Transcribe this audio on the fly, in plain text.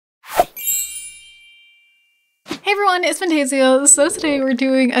Hey everyone, it's Fantayzia. So today we're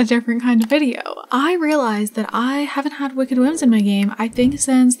doing a different kind of video. I realized that I haven't had Wicked Whims in my game, I think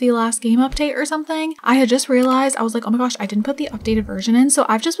since the last game update or something. I had just realized, I was like, oh my gosh, I didn't put the updated version in, so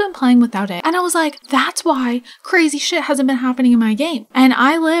I've just been playing without it. And I was like, that's why crazy shit hasn't been happening in my game. And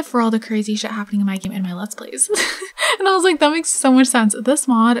I live for all the crazy shit happening in my game in my Let's Plays. And I was like, that makes so much sense. This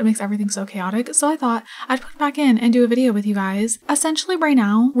mod makes everything so chaotic, so I thought I'd put it back in and do a video with you guys. Essentially right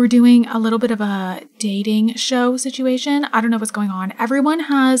now, we're doing a little bit of a dating show situation. I don't know what's going on. Everyone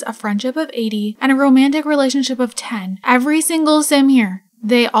has a friendship of 80 and a romantic relationship of 10. Every single sim here,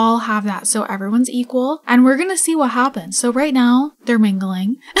 they all have that. So everyone's equal and we're gonna see what happens. So right now they're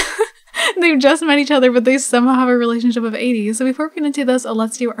mingling. They've just met each other, but they somehow have a relationship of 80. So before we get into this,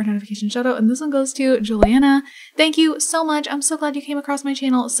 let's do our notification shout out. And this one goes to Juliana. Thank you so much. I'm so glad you came across my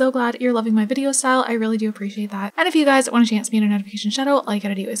channel. So glad you're loving my video style. I really do appreciate that. And if you guys want a chance to be in a notification shout out, all you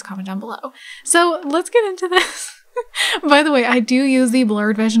gotta do is comment down below. So let's get into this. By the way, I do use the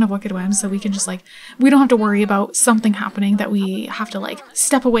blurred version of Wicked Whims, so we can just we don't have to worry about something happening that we have to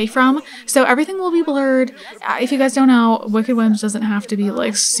step away from. So everything will be blurred. If you guys don't know, Wicked Whims doesn't have to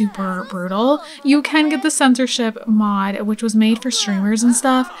be super brutal. You can get the censorship mod, which was made for streamers and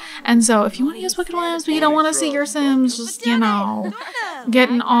stuff. And so if you want to use Wicked Whims, but you don't want to see your Sims just, you know,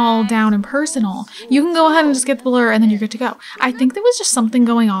 getting all down and personal, you can go ahead and just get the blur and then you're good to go. I think there was just something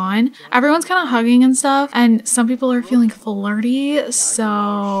going on. Everyone's kind of hugging and stuff, and some people are feeling flirty,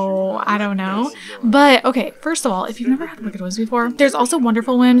 so I don't know. But okay, first of all, if you've never had Wicked Whims before, there's also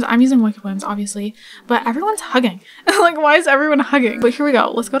Wonderful Whims. I'm using Wicked Whims, obviously, but everyone's hugging. Why is everyone hugging? But here we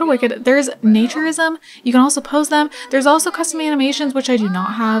go. Let's go to Wicked. There's Naturism. You can also pose them. There's also custom animations, which I do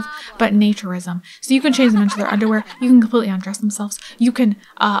not have, but Naturism. So you can change them into their underwear. You can completely undress themselves. You can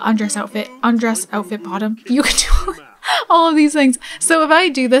undress outfit bottom. You can do all of these things. So if I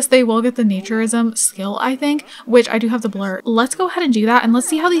do this, they will get the Naturism skill, I think, which I do have the blur. Let's go ahead and do that and let's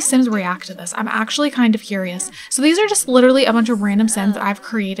see how these Sims react to this. I'm actually kind of curious. So these are just literally a bunch of random Sims that I've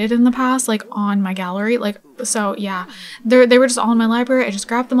created in the past, on my gallery. So yeah, they were just all in my library. I just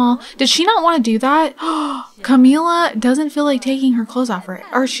grabbed them all. Did she not want to do that? Camila doesn't feel like taking her clothes off,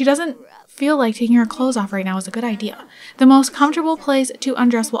 or she doesn't feel like taking her clothes off right now is a good idea. The most comfortable place to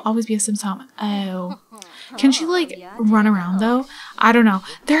undress will always be a Sim's home. Oh. Can she run around though? I don't know.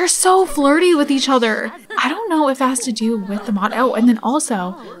 They're so flirty with each other. I don't know if that has to do with the mod. Oh, and then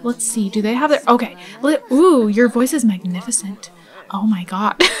also, let's see. Do they have their... Okay. Ooh, your voice is magnificent. Oh my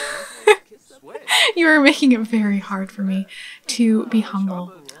god. You are making it very hard for me to be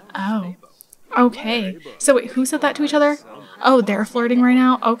humble. Oh. Okay. So wait, who said that to each other? Oh, they're flirting right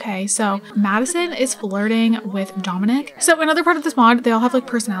now? Okay, so Madison is flirting with Dominic. So another part of this mod, they all have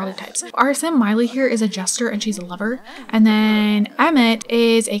personality types. Our Sim Miley here is a jester and she's a lover. And then Emmett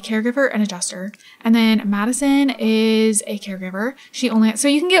is a caregiver and a jester. And then Madison is a caregiver. So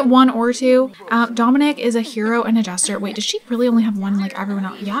you can get one or two. Dominic is a hero and a jester. Wait, does she really only have one like everyone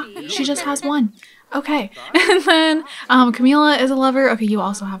else? Yeah, she just has one. Okay, and then Camila is a lover. Okay, you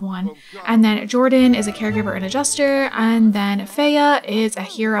also have one. And then Jordan is a caregiver and a jester. And then Faya is a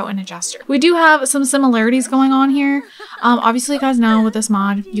hero and a jester. We do have some similarities going on here. Obviously, you guys know with this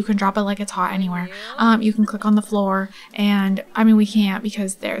mod, you can drop it like it's hot anywhere. You can click on the floor, and I mean, we can't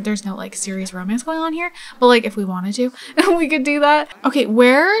because there's no serious romance going on here. But if we wanted to, we could do that. Okay,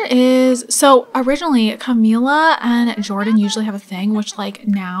 so originally Camila and Jordan usually have a thing, which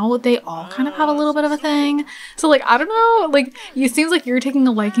now they all kind of have a little bit of a thing. So I don't know, it seems like you're taking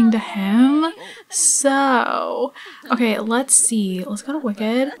a liking to him. So okay, let's see. Let's go to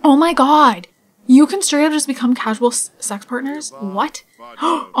Wicked. Oh my god, you can straight up just become casual sex partners. What?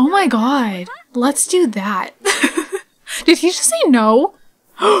 Oh my god, let's do that. Did he just say no?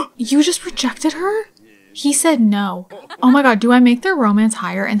 You just rejected her? He said no. Oh my god, do I make their romance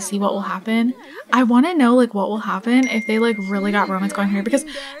higher and see what will happen? I want to know what will happen if they really got romance going here, because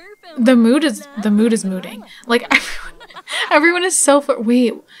the mood is mooding. Everyone is so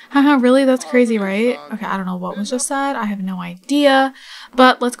wait, haha, really? That's crazy, right? Okay, I don't know what was just said. I have no idea.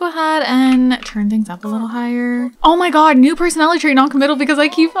 But let's go ahead and turn things up a little higher. Oh my god, new personality trait, non-committal, because I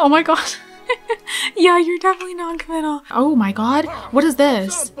keep... Oh my god. Yeah, you're definitely non-committal. Oh my god, what is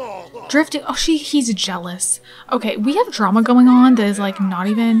this? Drifting. Oh, he's jealous. Okay, we have drama going on that is not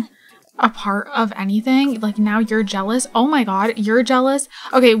even a part of anything. Now you're jealous. Oh my god, you're jealous.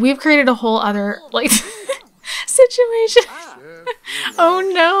 Okay, we've created a whole other situation. Oh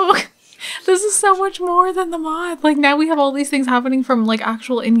no, this is so much more than the mod. Now we have all these things happening from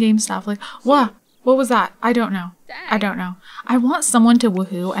actual in-game stuff. What was that? I don't know. I want someone to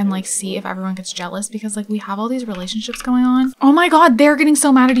woohoo and see if everyone gets jealous, because we have all these relationships going on. Oh my god, they're getting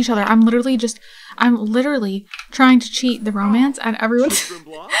so mad at each other. I'm literally just I'm literally trying to cheat the romance and everyone's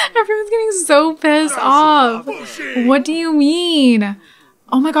getting so pissed off. What do you mean?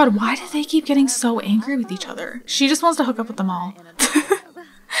 Oh my god, why do they keep getting so angry with each other? She just wants to hook up with them all.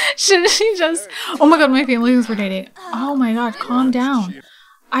 Shouldn't she just... Oh my god, my family thinks we're dating. Oh my god, calm down.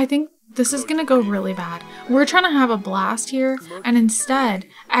 I think this is gonna go really bad. We're trying to have a blast here, and instead,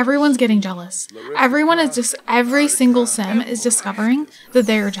 everyone's getting jealous. Everyone is just... Every single sim is discovering that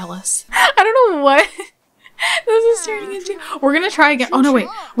they are jealous. I don't know what this is turning into. We're gonna try again. Oh no,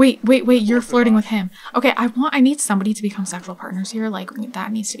 wait, you're flirting with him. Okay, I need somebody to become sexual partners here. Like,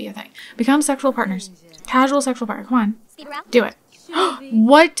 that needs to be a thing. Become sexual partners. Casual sexual partner. Come on. Do it.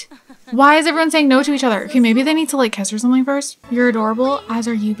 What? Why is everyone saying no to each other? Okay, maybe they need to like kiss or something first. You're adorable, as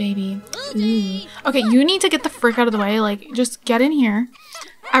are you, baby. Ooh. Okay, you need to get the frick out of the way. Like, just get in here.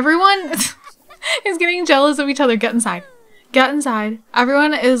 Everyone is getting jealous of each other. Get inside. Get inside.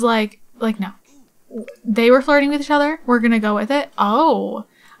 Everyone is like no. They were flirting with each other. We're gonna go with it. Oh,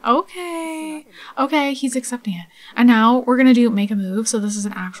 okay. Okay, he's accepting it. And now we're gonna make a move. So this is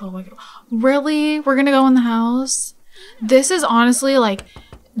an actual wicked. Really? We're gonna go in the house? This is honestly like,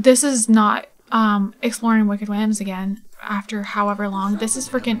 this is not exploring Wicked Whims again after however long. This is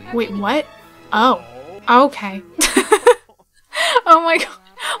freaking, wait, what? Oh, okay. Oh my god.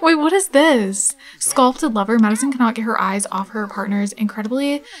 Wait, what is this? Sculpted lover. Madison cannot get her eyes off her partner's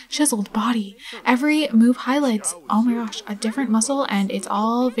incredibly chiseled body. Every move highlights, oh my gosh, a different muscle, and it's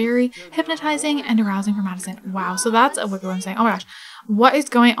all very hypnotizing and arousing for Madison. Wow, so that's a Wicked Whim saying, oh my gosh, what is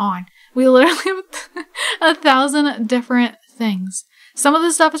going on? We literally have 1,000 different things. Some of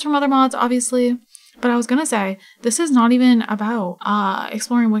this stuff is from other mods, obviously, but I was gonna say, this is not even about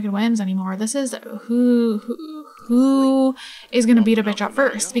exploring Wicked Whims anymore. This is who is gonna beat a bitch up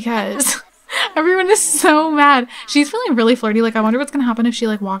first, because everyone is so mad. She's feeling really flirty. Like, I wonder what's gonna happen if she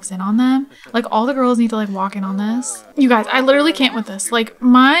like walks in on them. Like, all the girls need to like walk in on this. You guys, I literally can't with this. Like,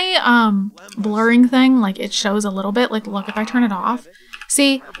 my blurring thing, like, it shows a little bit. Like, look, if I turn it off,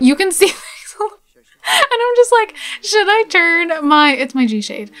 see, you can see things. And I'm just like, should I turn my, it's my G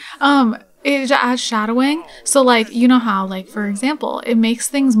shade. It adds shadowing. So like, you know how, like, for example, it makes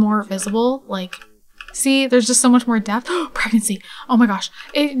things more visible. Like, see, there's just so much more depth. Pregnancy. Oh my gosh.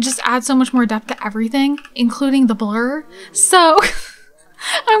 It just adds so much more depth to everything, including the blur. So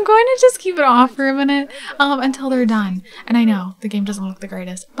I'm going to just keep it off for a minute until they're done. And I know the game doesn't look the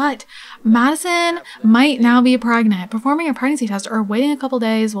greatest, but Madison might now be pregnant. Performing a pregnancy test or waiting a couple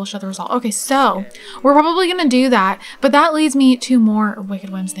days will show the result. Okay, so we're probably going to do that, but that leads me to more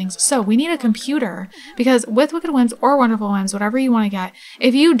Wicked Whims things. So we need a computer, because with Wicked Whims or Wonderful Whims, whatever you want to get,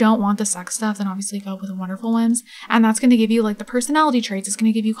 if you don't want the sex stuff, then obviously go with Wonderful Whims. And that's going to give you like the personality traits. It's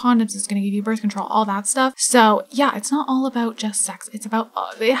going to give you condoms. It's going to give you birth control, all that stuff. So yeah, it's not all about just sex. It's about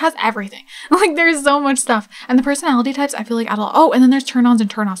it has everything. Like, there's so much stuff. And the personality types, I feel like, add a lot. Oh, and then there's turn-ons and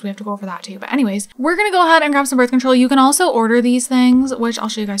turn-offs. We have to go over that too. But anyways, we're gonna go ahead and grab some birth control. You can also order these things, which I'll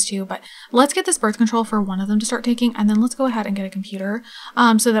show you guys too. But let's get this birth control for one of them to start taking, and then let's go ahead and get a computer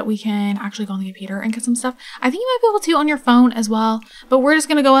so that we can actually go on the computer and get some stuff. I think you might be able to on your phone as well. But we're just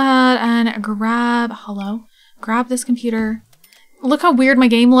gonna go ahead and grab this computer. Look how weird my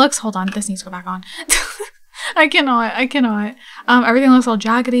game looks. Hold on, this needs to go back on. I cannot. Everything looks all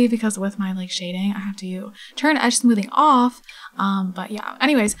jaggedy because with my like shading, I have to turn edge smoothing off. But yeah,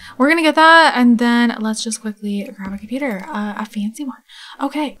 anyways, we're gonna get that, and then let's just quickly grab a computer, a fancy one.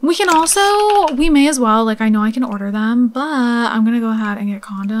 Okay, we may as well, like, I know I can order them, but I'm gonna go ahead and get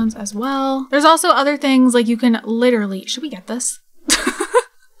condoms as well. There's also other things, like, you can literally, should we get this?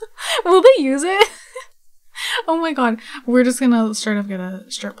 Will they use it? Oh my god, we're just gonna straight up get a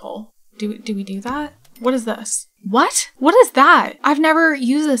strip pole. Do we do that? What is this? What? What is that? I've never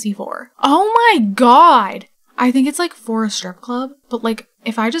used this before. Oh my god. I think it's like for a strip club, but like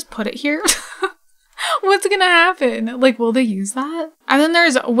if I just put it here, what's gonna happen? Like, will they use that? And then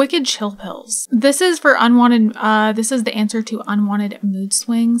there's Wicked Chill Pills. This is for unwanted, this is the answer to unwanted mood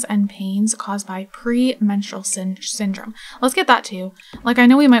swings and pains caused by premenstrual syndrome. Let's get that too. Like, I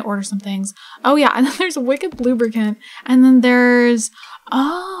know we might order some things. Oh yeah, and then there's Wicked Lubricant. And then there's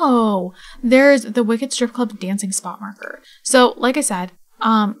the Wicked Strip Club dancing spot marker. So like I said,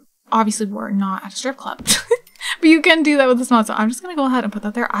 obviously we're not at a strip club, but you can do that with this mod. So I'm just gonna go ahead and put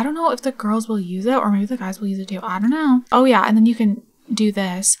that there. I don't know if the girls will use it, or maybe the guys will use it too. I don't know. Oh yeah, and then you can do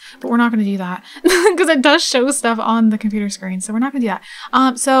this, but we're not going to do that because it does show stuff on the computer screen, so we're not going to do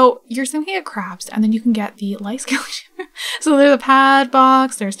that. So you're simply get crabs, and then you can get the light scale So there's a pad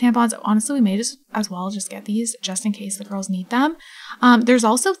box, there's tampons. Honestly, we may just as well just get these just in case the girls need them. There's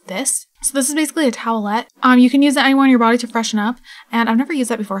also this. So this is basically a towelette. You can use it anywhere on your body to freshen up. And I've never used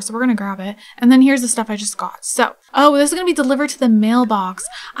that before, so we're gonna grab it. And then here's the stuff I just got. So, oh, this is gonna be delivered to the mailbox.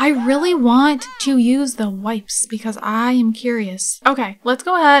 I really want to use the wipes because I am curious. Okay, let's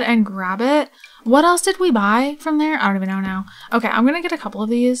go ahead and grab it. What else did we buy from there? I don't even know now. Okay, I'm gonna get a couple of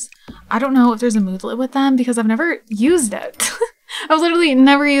these. I don't know if there's a moodlet with them because I've never used it. I've literally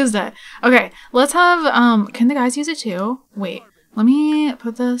never used it. Okay, let's have, can the guys use it too? Wait, let me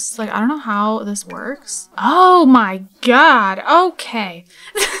put this, like, I don't know how this works. Oh my God, okay.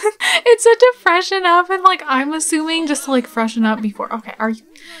 It's said to freshen up and like, I'm assuming just to like freshen up before. Okay, are you?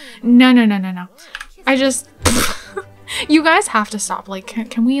 No. I just, you guys have to stop. Like,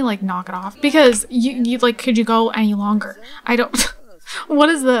 can we like knock it off? Because you like, could you go any longer? I don't, what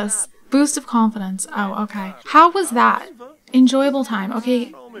is this? Boost of confidence. Oh, okay. How was that? Enjoyable time.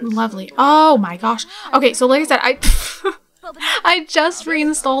 Okay, lovely. Oh my gosh. Okay, so like I said, I just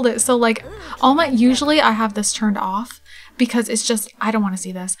reinstalled it. So like usually I have this turned off because it's just, I don't want to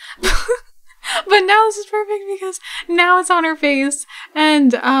see this. But now this is perfect because now it's on her face.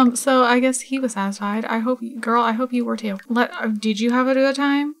 And so I guess he was satisfied. I hope, girl, I hope you were too. Did you have a good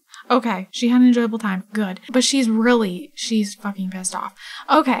time? Okay, she had an enjoyable time. Good. But she's fucking pissed off.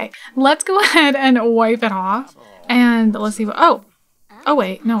 Okay, let's go ahead and wipe it off. And let's see what, oh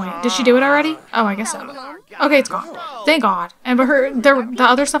wait, no wait. Did she do it already? Oh, I guess so. Okay, it's gone. Thank God. And but the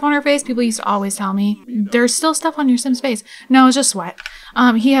other stuff on her face, people used to always tell me, there's still stuff on your Sim's face. No, it's just sweat.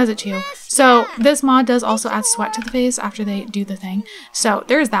 He has it too. So this mod does also add sweat to the face after they do the thing. So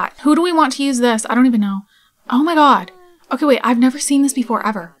there's that. Who do we want to use this? I don't even know. Oh my God. Okay, wait, I've never seen this before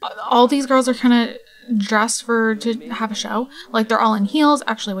ever. All these girls are kind of dressed to have a show. Like they're all in heels.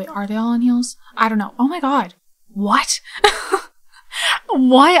 Actually, wait, are they all in heels? I don't know. Oh my God. What?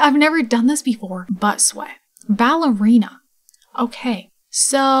 Why? I've never done this before. Butt sweat. Ballerina. Okay.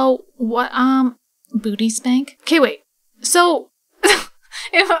 So what, booty spank? Okay, wait. So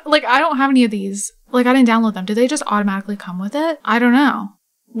if like, I don't have any of these, like I didn't download them. Do they just automatically come with it? I don't know.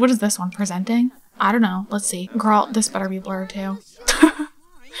 What is this one? Presenting? I don't know. Let's see. Girl, this better be blurred too.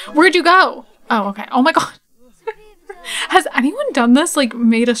 Where'd you go? Oh, okay. Oh my God. Has anyone done this? Like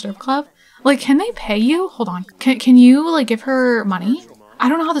made a strip club? Like, can they pay you? Hold on. Can you like give her money? I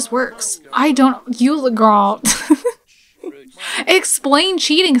don't know how this works. I don't, you girl. Explain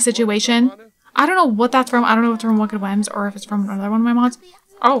cheating situation. I don't know what that's from. I don't know if it's from Wicked WHIMS or if it's from another one of my mods.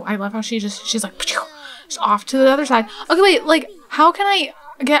 Oh, I love how she's like, just off to the other side. Okay, wait, like, how can I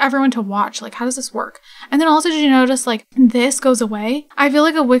get everyone to watch? Like, how does this work? And then also, did you notice, like, this goes away? I feel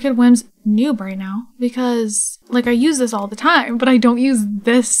like a Wicked WHIMS noob right now because, like, I use this all the time, but I don't use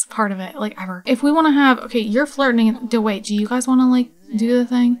this part of it, like, ever. If we want to have, okay, you're flirting. Wait, do you guys want to, like, do the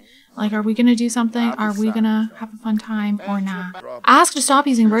thing? Like, are we gonna do something? Are we gonna have a fun time or nah? Ask to stop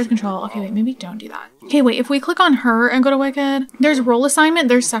using birth control. Okay, wait, maybe don't do that. Okay, wait, if we click on her and go to Wicked, there's role assignment,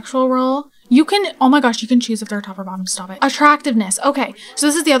 there's sexual role. You can, oh my gosh, you can choose if they're top or bottom. Stop it. Attractiveness. Okay, so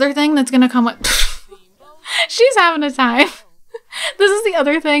this is the other thing that's gonna come with, she's having a time. This is the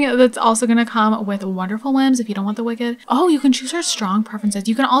other thing that's also going to come with Wonderful WHIMS if you don't want the Wicked. Oh, you can choose her strong preferences.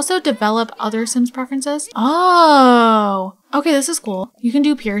 You can also develop other Sims preferences. Oh, okay, this is cool. You can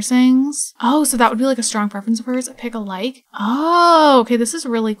do piercings. Oh, so that would be like a strong preference of hers. Pick a like. Oh, okay, this is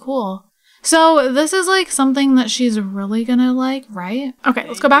really cool. So this is like something that she's really gonna like, right? Okay,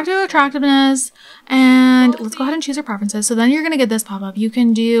 let's go back to attractiveness and let's go ahead and choose her preferences. So then you're gonna get this pop-up. You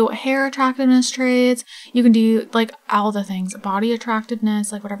can do hair attractiveness traits. You can do like all the things, body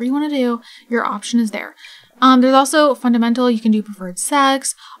attractiveness, like whatever you want to do, your option is there. There's also fundamental. You can do preferred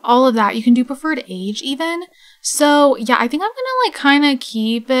sex, all of that. You can do preferred age even. So yeah, I think I'm gonna like kind of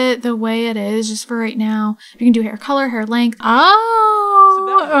keep it the way it is just for right now. You can do hair color, hair length.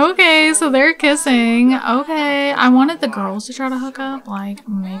 Oh, okay, so they're kissing. Okay, I wanted the girls to try to hook up. Like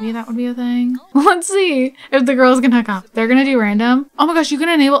maybe that would be a thing. Let's see if the girls can hook up. They're gonna do random. Oh my gosh, you can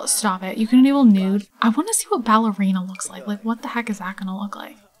enable, stop it. You can enable nude. I want to see what ballerina looks like. Like what the heck is that gonna look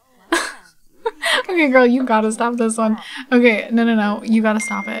like? Okay, girl, you gotta stop this one. Okay, no, you gotta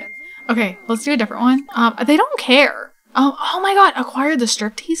stop it. Okay, let's do a different one. They don't care. Oh my God, acquire the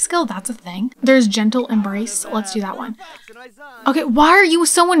striptease skill. That's a thing. There's gentle embrace. Let's do that one. Okay, why are you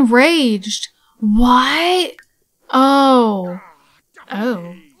so enraged? What? Oh.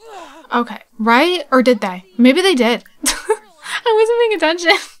 Okay, right? Or did they? Maybe they did. I wasn't paying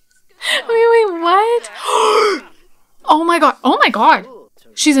attention. Wait, what? Oh my God.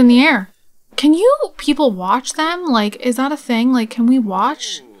 She's in the air. Can you people watch them? Like, is that a thing? Like, can we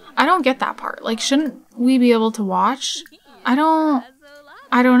watch? I don't get that part. Like, shouldn't we be able to watch? I don't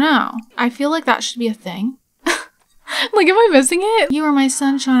know. I feel like that should be a thing. Like, am I missing it? You are my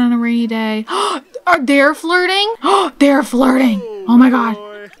sunshine on a rainy day. Are they flirting? They're flirting. Oh my god.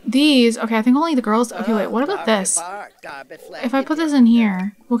 These, okay, I think only the girls. Okay, wait, what about this? If I put this in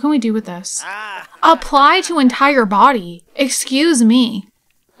here, what can we do with this? Apply to entire body. Excuse me.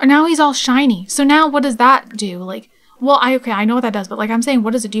 Now he's all shiny. So now what does that do? Like, well, okay, I know what that does, but like I'm saying,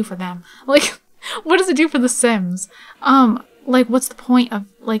 what does it do for them? Like, what does it do for the Sims? Like, what's the point of,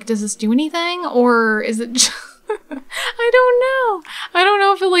 like, does this do anything? Or is it just... I don't know. I don't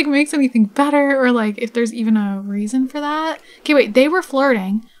know if it like makes anything better or like if there's even a reason for that. Okay, wait, they were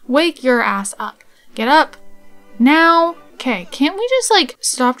flirting. Wake your ass up. Get up. Now. Okay, can't we just like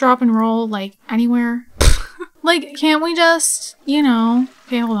stop, drop, and roll like anywhere? Like, can't we just, you know,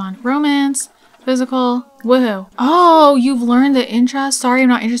 okay, hold on. Romance, physical, woohoo. Oh, you've learned the interest. Sorry, I'm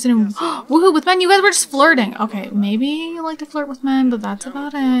not interested in woohoo with men. You guys were just flirting. Okay, maybe you like to flirt with men, but that's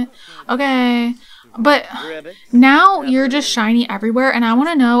about it. Okay. But now you're just shiny everywhere, and I want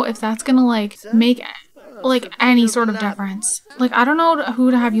to know if that's gonna like make like any sort of difference. Like, I don't know who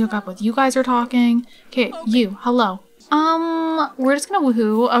to have you hook up with. You guys are talking. Okay, you, hello. We're just gonna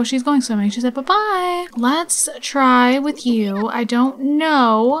woohoo. Oh, she's going swimming. She said bye-bye. Let's try with you. I don't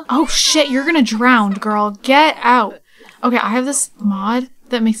know. Oh shit, you're gonna drown, girl. Get out. Okay, I have this mod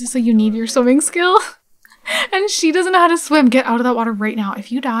that makes it so you need your swimming skill. And she doesn't know how to swim. Get out of that water right now.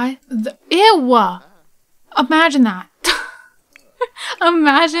 If you die, ew! Imagine that.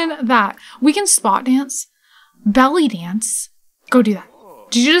 Imagine that. We can spot dance, belly dance. Go do that.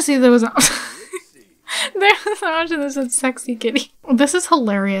 Did you just see there was a... There was an option that said sexy kitty. This is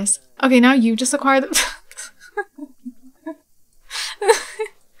hilarious. Okay, now you just acquired the...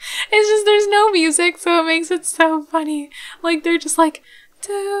 It's just there's no music, so it makes it so funny. Like, they're just like...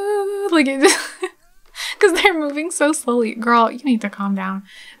 Like it... Because they're moving so slowly. Girl, you need to calm down.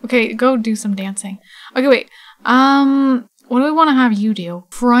 Okay, go do some dancing. Okay, wait. What do we want to have you do?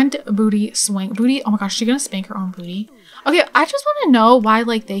 Front booty swing. Booty. Oh my gosh, she's gonna spank her own booty. Okay, I just want to know why,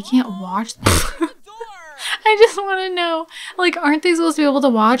 like, they can't watch. I just want to know, like, aren't they supposed to be able to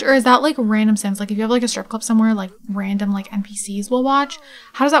watch? Or is that, like, random Sims? Like, if you have, like, a strip club somewhere, like, random, like, NPCs will watch.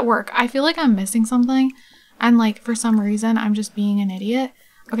 How does that work? I feel like I'm missing something. And, like, for some reason, I'm just being an idiot.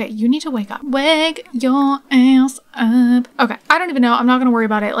 Okay, you need to wake up. Wake your ass up. Okay, I don't even know. I'm not gonna worry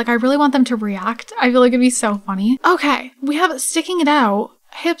about it. Like, I really want them to react. I feel like it'd be so funny. Okay, we have sticking it out,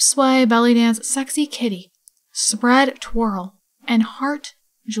 hip sway, belly dance, sexy kitty, spread twirl, and heart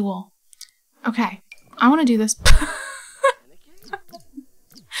jewel. Okay, I want to do this.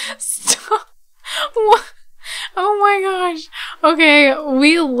 Stop. What? Oh my gosh. Okay,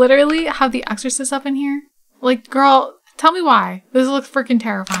 we literally have the Exorcist up in here. Like, girl, tell me why. This looks freaking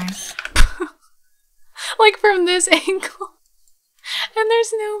terrifying. Like, from this angle. And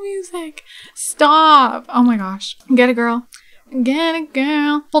there's no music. Stop. Oh my gosh. Get it, girl. Get it,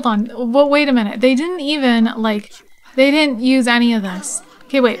 girl. Hold on. Well, wait a minute. They didn't even, like, they didn't use any of this.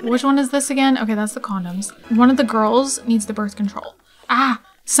 Okay, wait. Which one is this again? Okay, that's the condoms. One of the girls needs the birth control. Ah,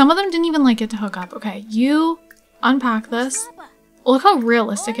 some of them didn't even, like, get to hook up. Okay, you unpack this. Look how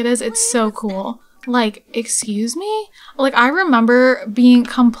realistic it is. It's so cool. Like, excuse me? Like, I remember being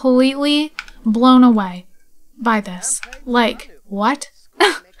completely blown away by this. Like, what?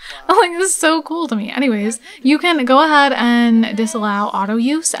 Like, this is so cool to me. Anyways, you can go ahead and disallow auto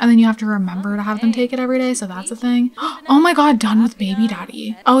use, and then you have to remember to have them take it every day, so that's a thing. Oh my god, done with baby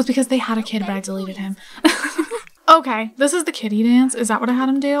daddy. Oh, it's because they had a kid, but I deleted him. Okay, this is the kitty dance. Is that what I had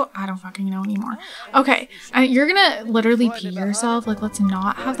him do? I don't fucking know anymore. Okay, you're gonna literally pee yourself. Like, let's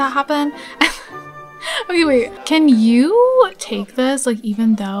not have that happen. Okay, wait. Can you take this, like,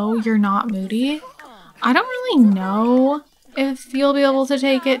 even though you're not moody? I don't really know if you'll be able to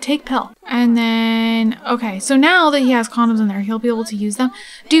take it. Take pill. And then, okay, so now that he has condoms in there, he'll be able to use them.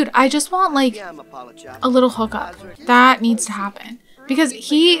 Dude, I just want, like, a little hookup. That needs to happen. Because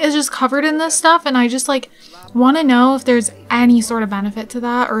he is just covered in this stuff, and I just, like, want to know if there's any sort of benefit to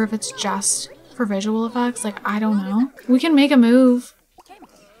that, or if it's just for visual effects. Like, I don't know. We can make a move.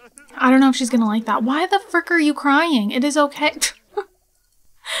 I don't know if she's gonna like that. Why the frick are you crying? It is okay.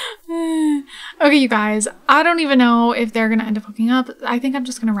 Okay, you guys, I don't even know if they're gonna end up hooking up. I think I'm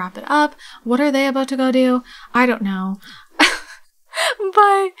just gonna wrap it up. What are they about to go do? I don't know.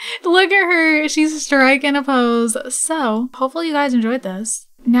 But look at her. She's striking a pose. So hopefully you guys enjoyed this.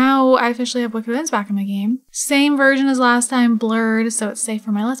 Now I officially have Wicked Whims back in my game. Same version as last time, blurred, so it's safe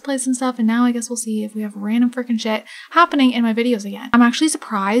for my Let's Plays and stuff. And now I guess we'll see if we have random freaking shit happening in my videos again. I'm actually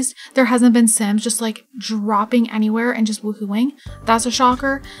surprised there hasn't been Sims just like dropping anywhere and just woohooing. That's a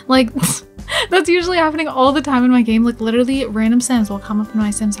shocker. Like, That's usually happening all the time in my game. Like literally random Sims will come up in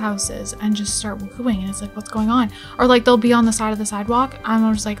my Sims houses and just start wooing, and it's like, what's going on? Or like they'll be on the side of the sidewalk and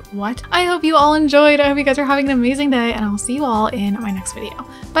I'm just like, what? I hope you all enjoyed. I hope you guys are having an amazing day, and I'll see you all in my next video.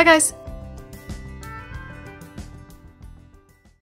 Bye guys.